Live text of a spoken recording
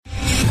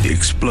The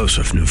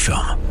explosive new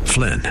film,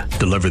 Flynn,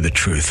 deliver the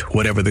truth,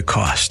 whatever the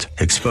cost.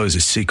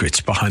 Exposes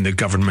secrets behind the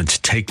government's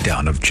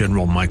takedown of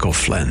General Michael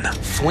Flynn.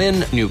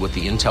 Flynn knew what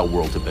the intel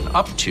world had been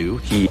up to.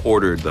 He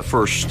ordered the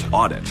first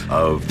audit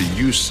of the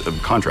use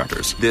of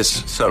contractors.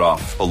 This set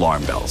off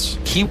alarm bells.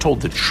 He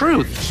told the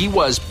truth. He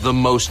was the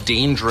most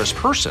dangerous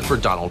person for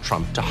Donald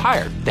Trump to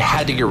hire. They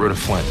had to get rid of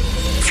Flynn.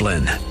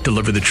 Flynn,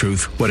 deliver the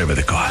truth, whatever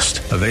the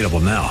cost. Available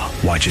now.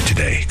 Watch it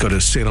today. Go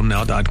to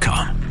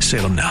salemnow.com.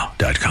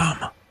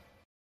 salemnow.com.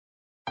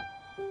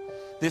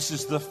 This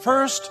is the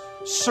first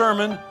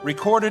sermon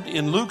recorded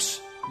in Luke's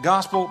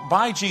gospel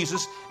by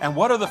Jesus. And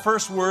what are the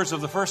first words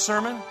of the first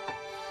sermon?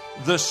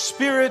 The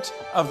Spirit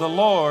of the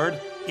Lord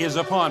is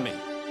upon me.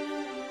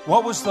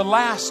 What was the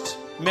last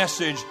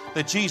message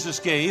that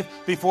Jesus gave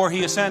before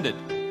he ascended?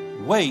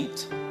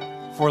 Wait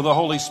for the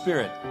Holy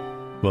Spirit.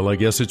 Well, I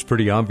guess it's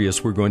pretty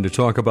obvious we're going to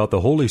talk about the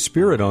Holy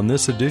Spirit on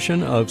this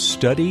edition of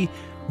Study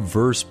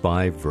Verse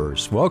by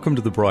Verse. Welcome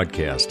to the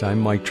broadcast. I'm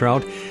Mike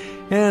Trout.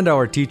 And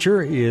our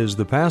teacher is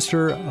the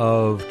pastor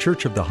of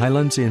Church of the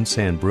Highlands in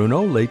San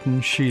Bruno, Leighton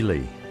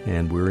Sheely.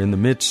 And we're in the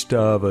midst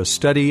of a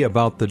study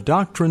about the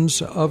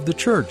doctrines of the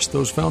church,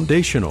 those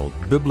foundational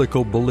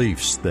biblical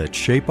beliefs that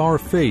shape our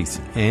faith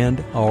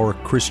and our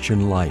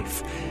Christian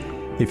life.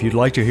 If you'd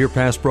like to hear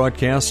past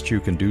broadcasts,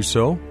 you can do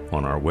so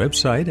on our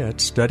website at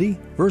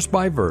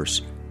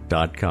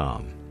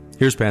studyversebyverse.com.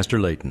 Here's Pastor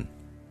Leighton.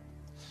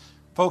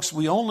 Folks,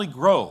 we only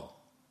grow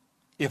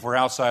if we're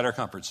outside our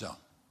comfort zone.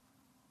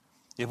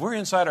 If we're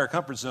inside our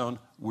comfort zone,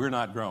 we're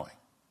not growing.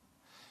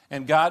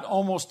 And God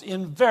almost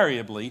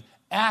invariably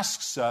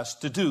asks us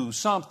to do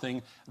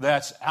something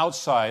that's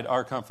outside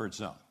our comfort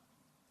zone.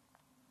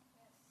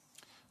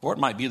 Or it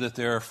might be that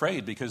they're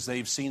afraid because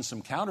they've seen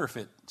some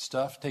counterfeit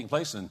stuff taking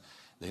place and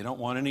they don't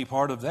want any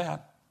part of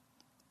that.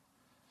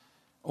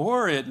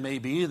 Or it may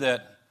be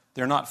that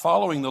they're not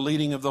following the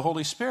leading of the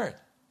Holy Spirit.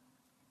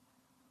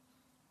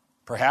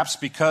 Perhaps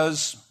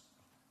because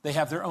they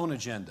have their own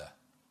agenda.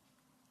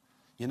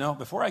 You know,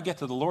 before I get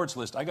to the Lord's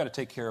list, I got to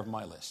take care of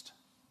my list.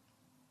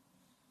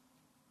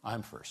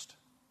 I'm first.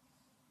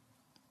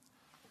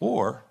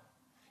 Or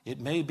it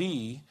may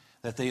be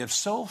that they have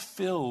so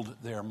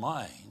filled their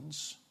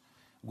minds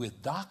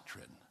with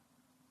doctrine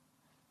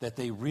that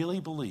they really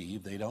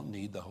believe they don't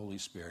need the Holy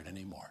Spirit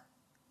anymore.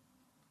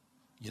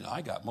 You know, I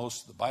got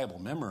most of the Bible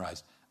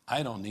memorized.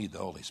 I don't need the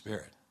Holy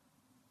Spirit.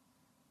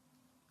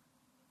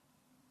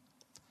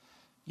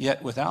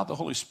 Yet without the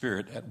Holy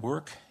Spirit at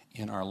work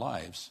in our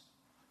lives,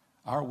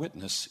 our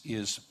witness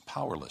is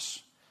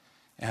powerless.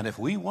 And if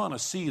we want to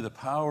see the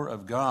power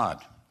of God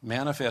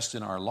manifest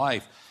in our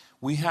life,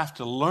 we have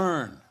to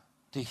learn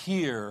to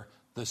hear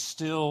the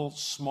still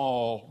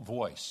small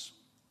voice.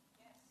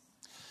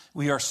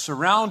 We are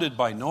surrounded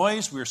by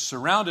noise, we are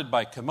surrounded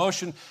by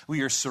commotion,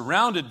 we are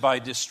surrounded by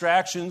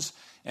distractions,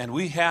 and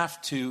we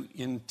have to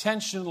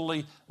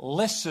intentionally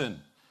listen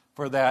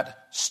for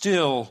that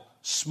still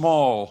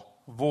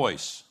small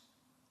voice.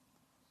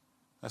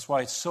 That's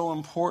why it's so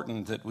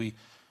important that we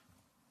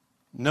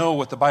know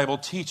what the Bible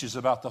teaches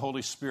about the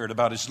Holy Spirit,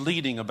 about His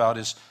leading, about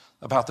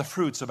the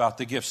fruits, about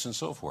the gifts, and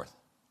so forth.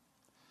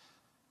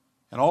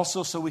 And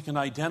also so we can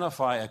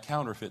identify a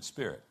counterfeit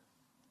spirit.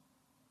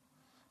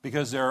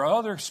 Because there are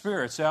other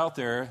spirits out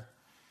there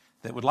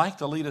that would like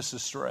to lead us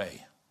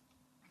astray.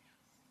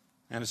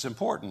 And it's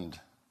important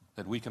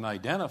that we can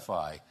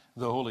identify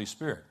the Holy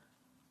Spirit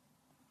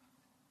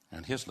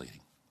and His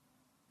leading.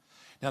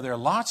 Now, there are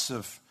lots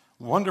of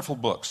wonderful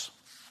books,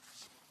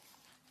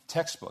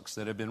 textbooks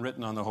that have been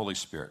written on the Holy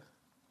Spirit.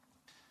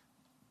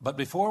 But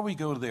before we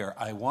go there,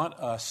 I want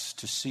us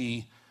to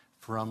see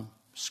from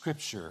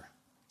Scripture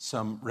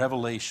some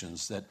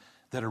revelations that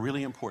are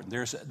really important.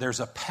 There's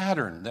a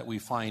pattern that we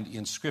find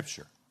in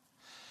Scripture.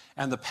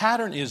 And the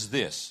pattern is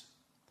this,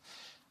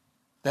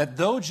 that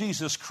though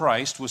Jesus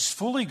Christ was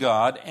fully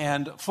God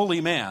and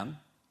fully man,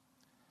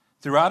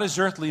 throughout His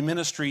earthly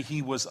ministry,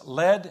 He was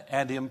led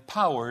and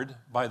empowered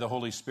by the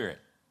Holy Spirit.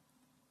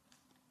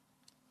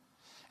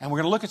 And we're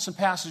going to look at some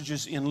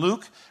passages in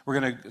Luke. We're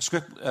going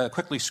to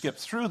quickly skip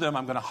through them.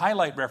 I'm going to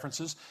highlight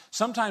references.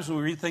 Sometimes when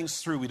we read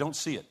things through, we don't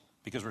see it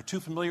because we're too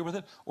familiar with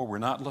it or we're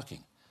not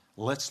looking.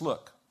 Let's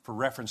look for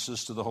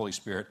references to the Holy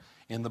Spirit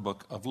in the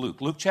book of Luke.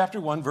 Luke chapter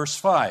 1, verse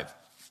 5.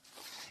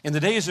 In the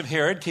days of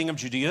Herod, king of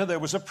Judea, there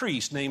was a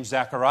priest named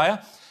Zechariah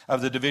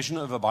of the division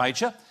of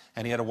Abijah,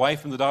 and he had a wife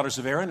from the daughters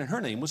of Aaron, and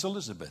her name was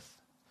Elizabeth.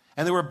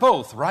 And they were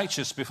both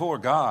righteous before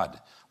God,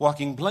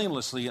 walking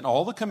blamelessly in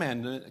all the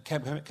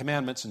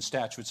commandments and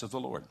statutes of the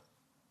Lord.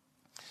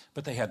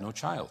 But they had no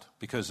child,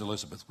 because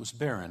Elizabeth was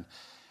barren,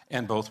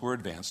 and both were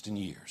advanced in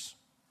years.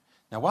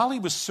 Now, while he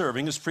was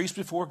serving as priest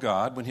before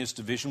God, when his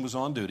division was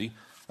on duty,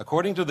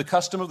 according to the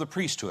custom of the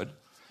priesthood,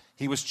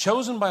 he was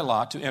chosen by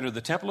lot to enter the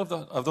temple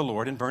of the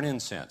Lord and burn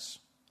incense.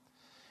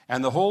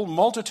 And the whole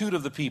multitude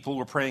of the people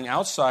were praying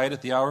outside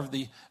at the hour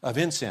of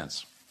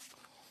incense.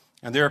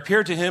 And there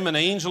appeared to him an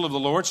angel of the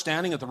Lord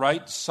standing at the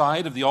right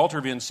side of the altar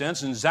of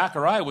incense. And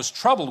Zechariah was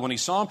troubled when he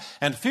saw him,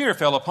 and fear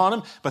fell upon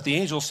him. But the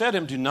angel said to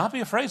him, "Do not be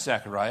afraid,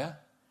 Zechariah,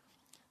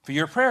 for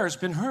your prayer has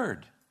been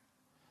heard.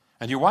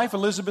 And your wife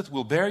Elizabeth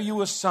will bear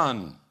you a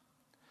son,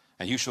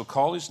 and you shall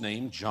call his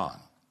name John.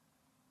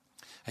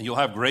 And you'll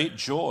have great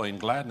joy and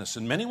gladness,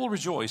 and many will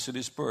rejoice at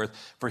his birth,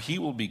 for he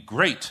will be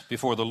great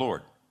before the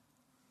Lord.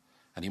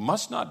 And he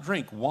must not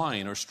drink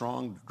wine or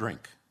strong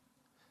drink,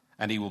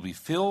 and he will be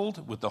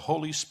filled with the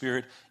Holy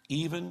Spirit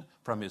even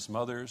from his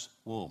mother's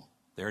womb.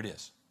 There it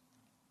is.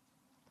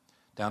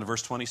 Down to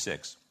verse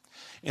 26.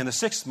 In the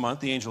 6th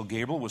month, the angel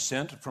Gabriel was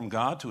sent from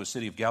God to a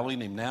city of Galilee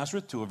named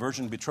Nazareth, to a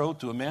virgin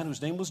betrothed to a man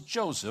whose name was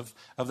Joseph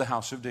of the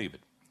house of David.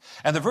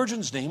 And the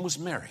virgin's name was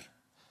Mary.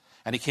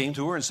 And he came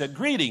to her and said,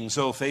 "Greetings,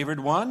 O favored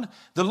one,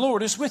 the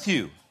Lord is with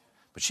you."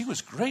 But she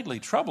was greatly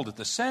troubled at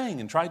the saying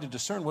and tried to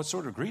discern what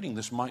sort of greeting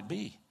this might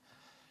be.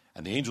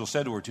 And the angel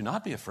said to her, "Do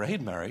not be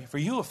afraid, Mary, for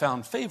you have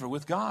found favor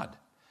with God.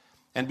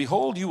 And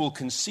behold, you will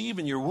conceive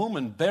in your womb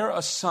and bear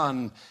a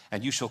son,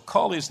 and you shall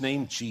call his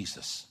name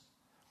Jesus.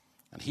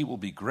 And he will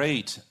be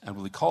great and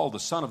will be called the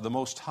Son of the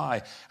Most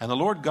High. And the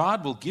Lord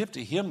God will give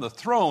to him the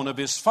throne of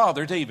his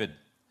father David.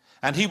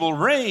 And he will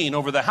reign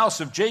over the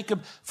house of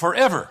Jacob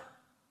forever.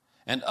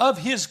 And of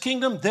his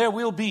kingdom there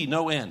will be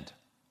no end."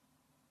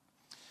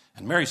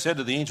 And Mary said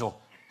to the angel,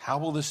 "How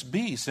will this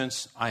be,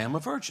 since I am a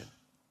virgin?"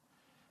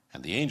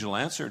 And the angel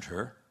answered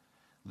her,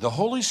 "The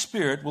Holy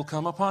Spirit will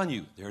come upon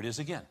you." There it is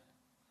again.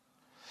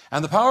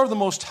 "And the power of the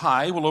Most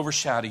High will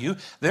overshadow you.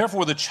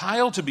 Therefore the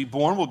child to be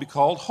born will be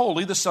called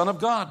Holy, the Son of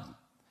God.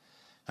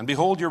 And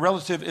behold, your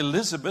relative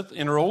Elizabeth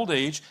in her old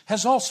age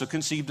has also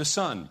conceived a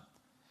son.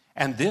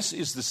 And this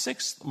is the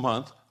 6th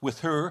month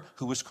with her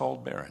who is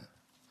called barren.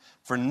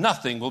 For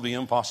nothing will be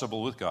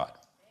impossible with God."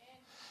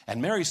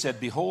 And Mary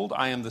said, "Behold,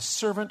 I am the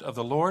servant of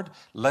the Lord.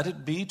 Let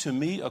it be to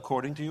me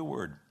according to your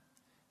word."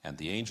 And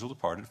the angel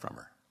departed from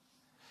her.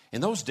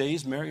 In those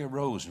days Mary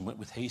arose and went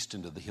with haste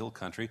into the hill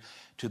country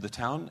to a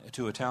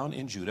town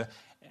in Judah.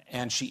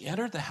 And she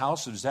entered the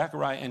house of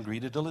Zechariah and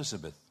greeted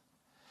Elizabeth.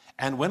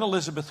 And when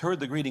Elizabeth heard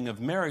the greeting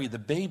of Mary, the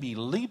baby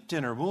leaped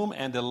in her womb,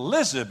 and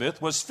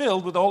Elizabeth was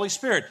filled with the Holy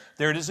Spirit.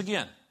 There it is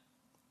again.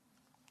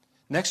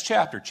 Next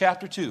chapter,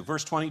 chapter 2,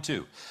 verse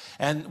 22.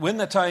 "And when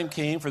the time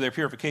came for their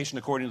purification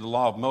according to the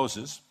law of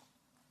Moses,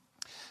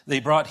 they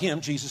brought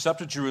him, Jesus, up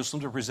to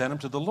Jerusalem to present him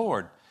to the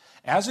Lord.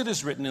 As it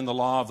is written in the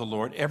law of the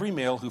Lord, every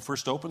male who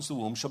first opens the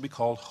womb shall be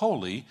called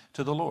holy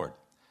to the Lord.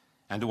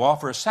 And to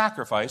offer a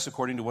sacrifice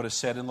according to what is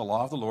said in the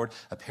law of the Lord,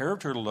 a pair of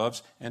turtle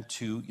doves and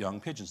 2 young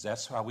pigeons."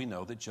 That's how we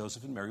know that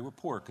Joseph and Mary were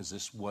poor, because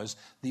this was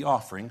the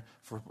offering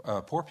for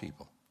poor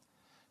people.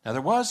 "Now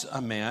there was a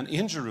man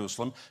in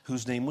Jerusalem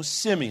whose name was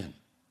Simeon.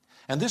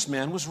 And this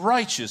man was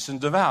righteous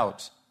and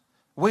devout,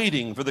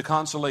 waiting for the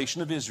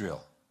consolation of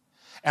Israel.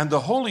 And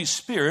the Holy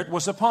Spirit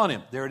was upon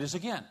him." There it is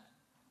again.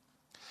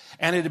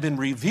 "And it had been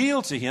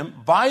revealed to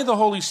him by the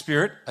Holy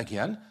Spirit,"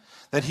 again,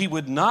 "that he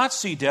would not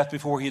see death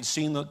before he had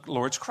seen the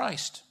Lord's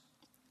Christ.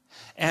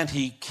 And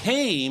he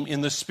came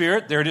in the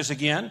Spirit," there it is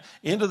again,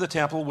 "into the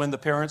temple when the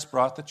parents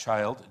brought the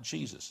child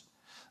Jesus."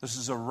 This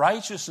is a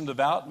righteous and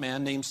devout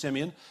man named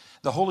Simeon.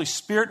 The Holy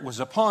Spirit was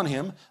upon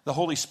him. The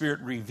Holy Spirit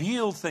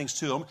revealed things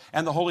to him,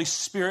 and the Holy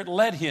Spirit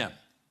led him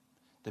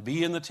to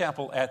be in the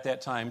temple at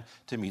that time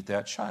to meet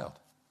that child.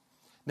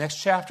 Next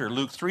chapter,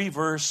 Luke 3,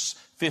 verse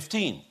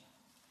 15.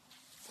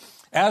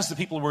 "As the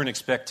people were in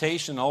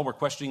expectation, all were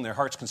questioning their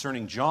hearts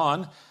concerning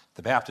John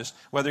the Baptist,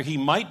 whether he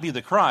might be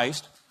the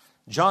Christ.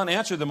 John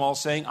answered them all,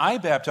 saying, I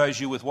baptize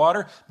you with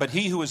water, but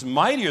he who is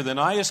mightier than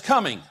I is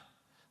coming,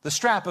 the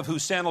strap of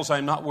whose sandals I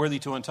am not worthy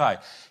to untie.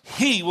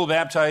 He will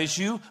baptize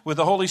you with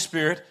the Holy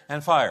Spirit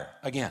and fire."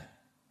 Again.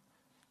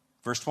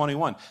 Verse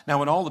 21. "Now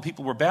when all the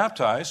people were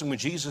baptized, and when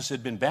Jesus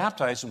had been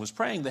baptized and was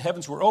praying, the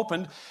heavens were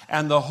opened,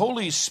 and the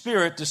Holy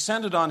Spirit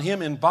descended on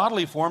him in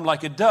bodily form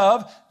like a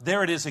dove."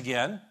 There it is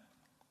again.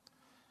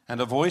 "And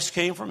a voice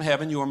came from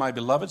heaven, You are my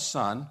beloved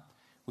Son,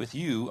 with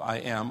you I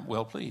am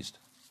well pleased."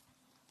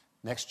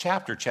 Next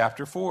chapter,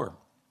 chapter 4.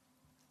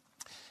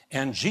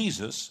 "And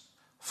Jesus,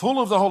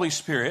 full of the Holy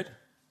Spirit,"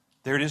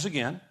 there it is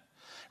again,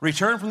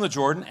 "returned from the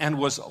Jordan and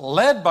was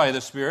led by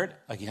the Spirit,"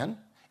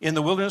 again, "in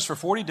the wilderness for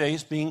 40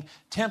 days, being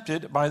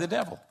tempted by the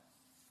devil."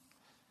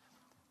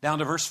 Down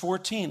to verse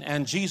 14.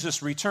 "And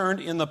Jesus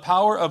returned in the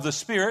power of the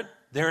Spirit,"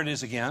 there it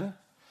is again,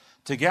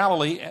 "to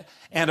Galilee,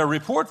 and a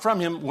report from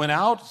him went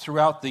out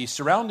throughout the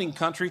surrounding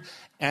country,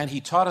 and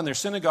he taught in their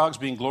synagogues,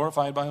 being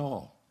glorified by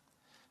all.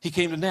 He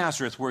came to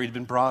Nazareth, where he'd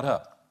been brought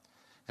up.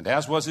 And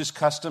as was his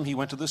custom, he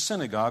went to the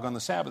synagogue on the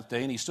Sabbath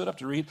day, and he stood up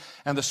to read,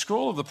 and the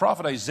scroll of the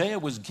prophet Isaiah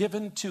was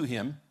given to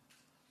him.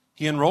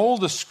 He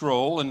unrolled the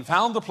scroll and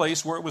found the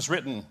place where it was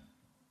written,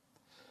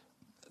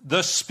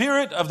 The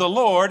Spirit of the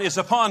Lord is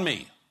upon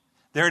me."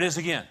 There it is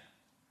again.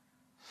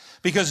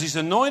 "Because he's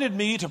anointed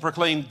me to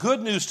proclaim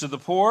good news to the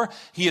poor.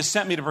 He has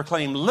sent me to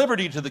proclaim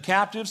liberty to the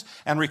captives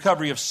and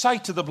recovery of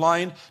sight to the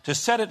blind, to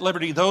set at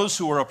liberty those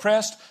who are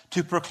oppressed,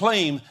 to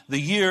proclaim the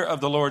year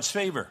of the Lord's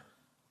favor."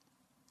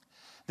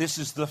 This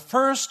is the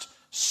first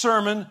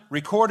sermon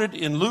recorded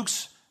in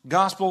Luke's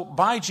gospel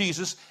by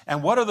Jesus.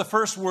 And what are the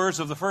first words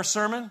of the first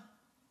sermon?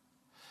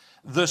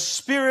 The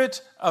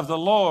Spirit of the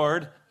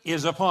Lord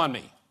is upon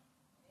me.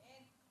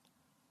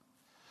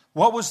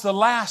 What was the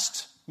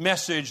last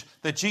message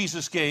that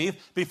Jesus gave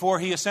before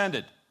he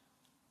ascended.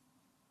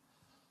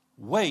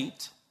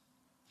 Wait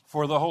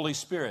for the Holy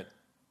Spirit.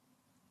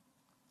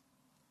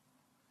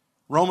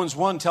 Romans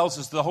 1 tells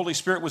us the Holy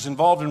Spirit was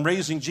involved in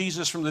raising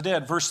Jesus from the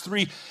dead. Verse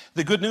 3,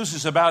 the good news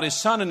is about his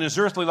son and his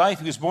earthly life.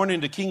 He was born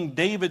into King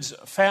David's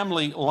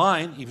family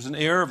line. He was an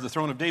heir of the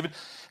throne of David.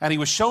 And he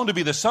was shown to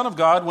be the Son of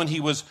God when he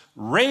was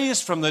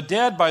raised from the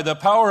dead by the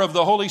power of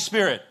the Holy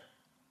Spirit.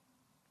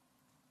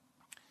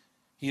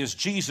 He is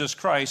Jesus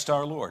Christ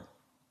our Lord.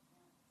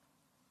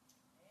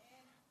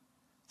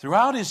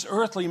 Throughout his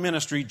earthly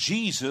ministry,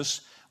 Jesus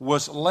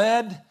was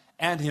led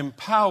and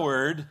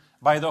empowered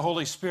by the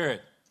Holy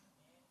Spirit.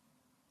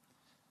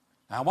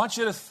 Now, I want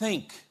you to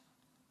think,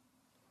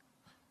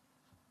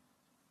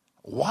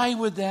 why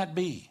would that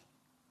be?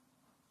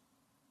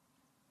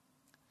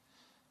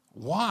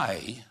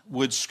 Why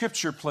would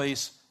Scripture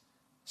place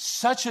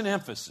such an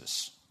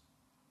emphasis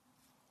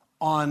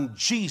on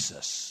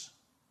Jesus,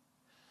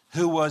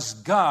 who was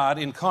God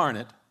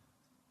incarnate,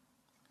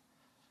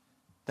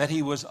 that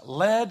he was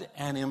led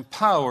and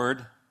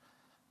empowered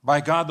by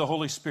God the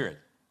Holy Spirit?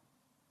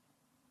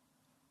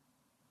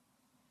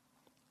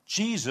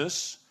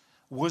 Jesus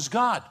was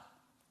God.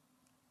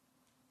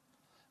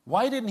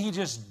 Why didn't he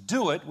just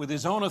do it with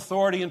his own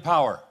authority and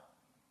power?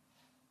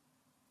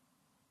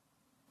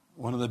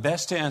 One of the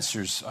best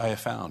answers I have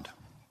found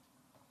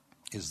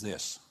is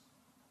this: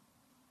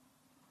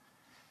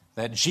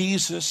 that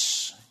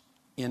Jesus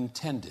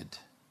intended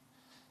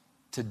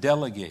to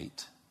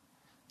delegate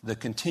the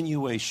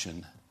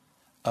continuation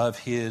of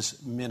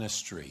his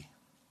ministry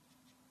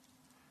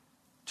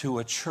to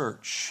a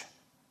church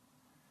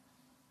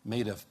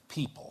made of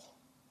people.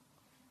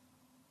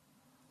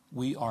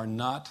 We are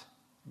not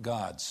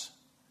gods.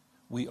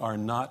 We are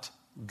not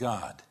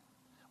God.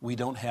 We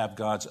don't have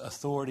God's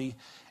authority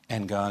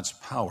and God's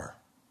power.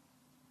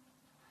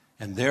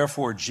 And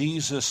therefore,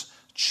 Jesus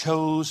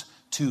chose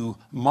to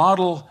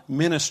model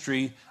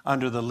ministry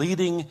under the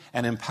leading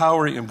and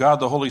empowering of God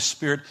the Holy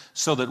Spirit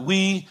so that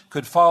we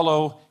could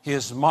follow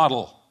his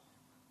model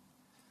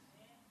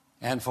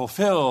and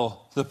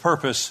fulfill the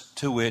purpose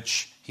to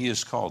which he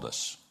has called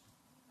us.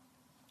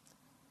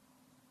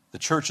 The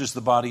church is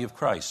the body of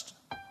Christ.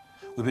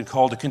 We've been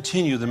called to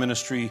continue the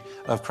ministry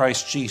of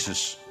Christ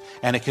Jesus,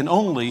 and it can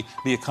only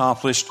be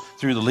accomplished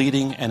through the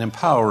leading and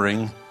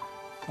empowering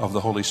of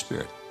the Holy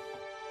Spirit.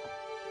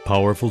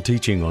 Powerful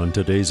teaching on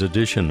today's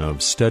edition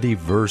of Study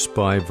Verse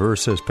by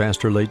Verse as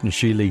Pastor Leighton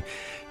Sheely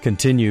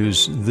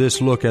continues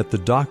this look at the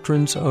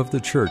doctrines of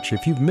the church.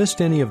 If you've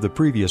missed any of the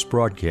previous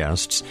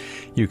broadcasts,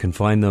 you can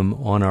find them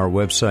on our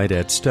website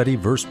at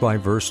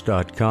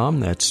studyversebyverse.com.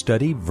 That's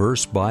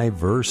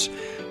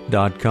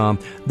studyversebyverse.com.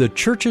 The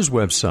church's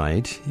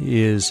website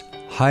is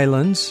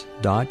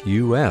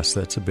highlands.us.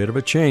 That's a bit of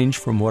a change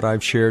from what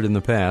I've shared in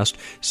the past.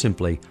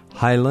 Simply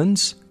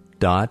highlands.us.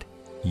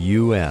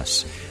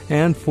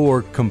 And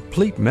for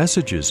complete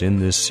messages in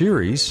this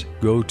series,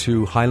 go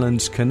to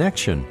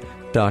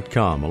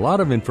highlandsconnection.com. A lot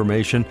of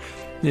information.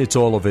 It's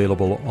all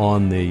available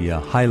on the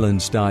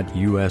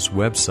highlands.us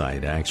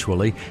website,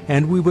 actually.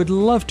 And we would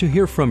love to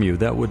hear from you.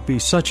 That would be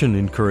such an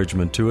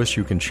encouragement to us.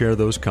 You can share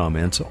those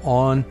comments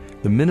on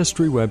the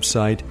ministry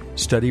website,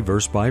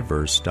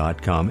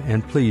 studyversebyverse.com.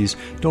 And please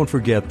don't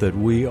forget that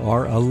we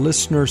are a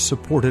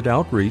listener-supported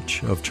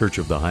outreach of Church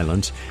of the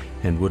Highlands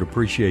and would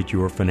appreciate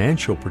your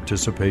financial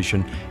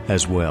participation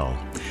as well.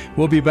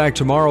 We'll be back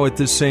tomorrow at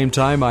this same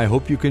time. I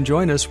hope you can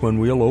join us when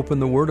we'll open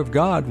the Word of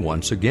God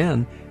once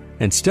again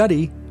and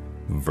study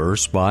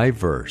verse by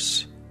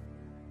verse.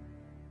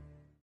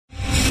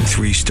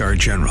 3-star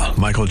General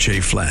Michael J.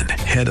 Flynn,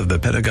 head of the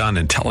Pentagon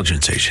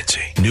Intelligence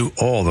Agency, knew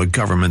all the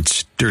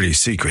government's dirty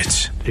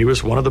secrets. He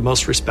was one of the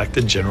most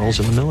respected generals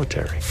in the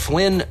military.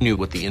 Flynn knew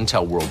what the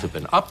intel world had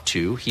been up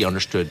to. He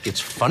understood its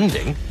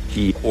funding.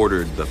 He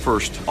ordered the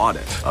first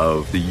audit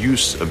of the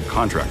use of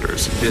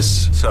contractors.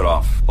 This set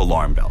off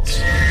alarm bells.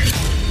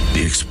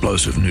 The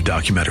explosive new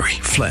documentary,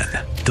 Flynn,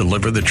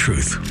 Deliver the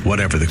Truth,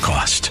 Whatever the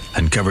Cost,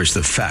 uncovers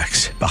the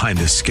facts behind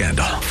this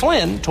scandal.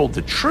 Flynn told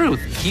the truth.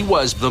 He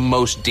was the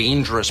most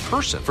dangerous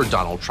person for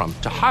Donald Trump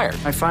to hire.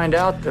 I find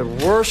out the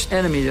worst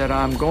enemy that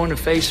I'm going to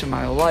face in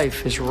my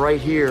life is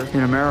right here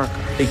in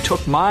America. They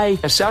took my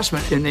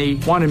assessment and they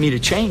wanted me to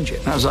change it.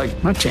 And I was like,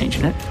 I'm not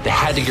changing it. They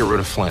had to get rid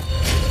of Flynn.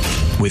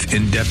 With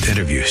in-depth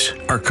interviews,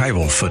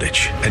 archival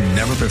footage, and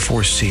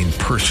never-before-seen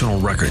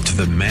personal records of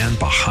the man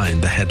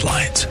behind the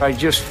headlines. I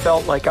just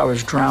felt like I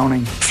was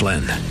drowning.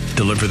 Flynn,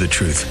 Deliver the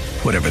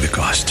Truth, Whatever the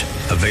Cost.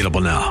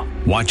 Available now.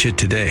 Watch it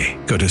today.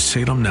 Go to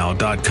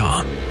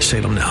salemnow.com.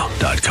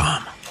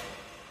 salemnow.com.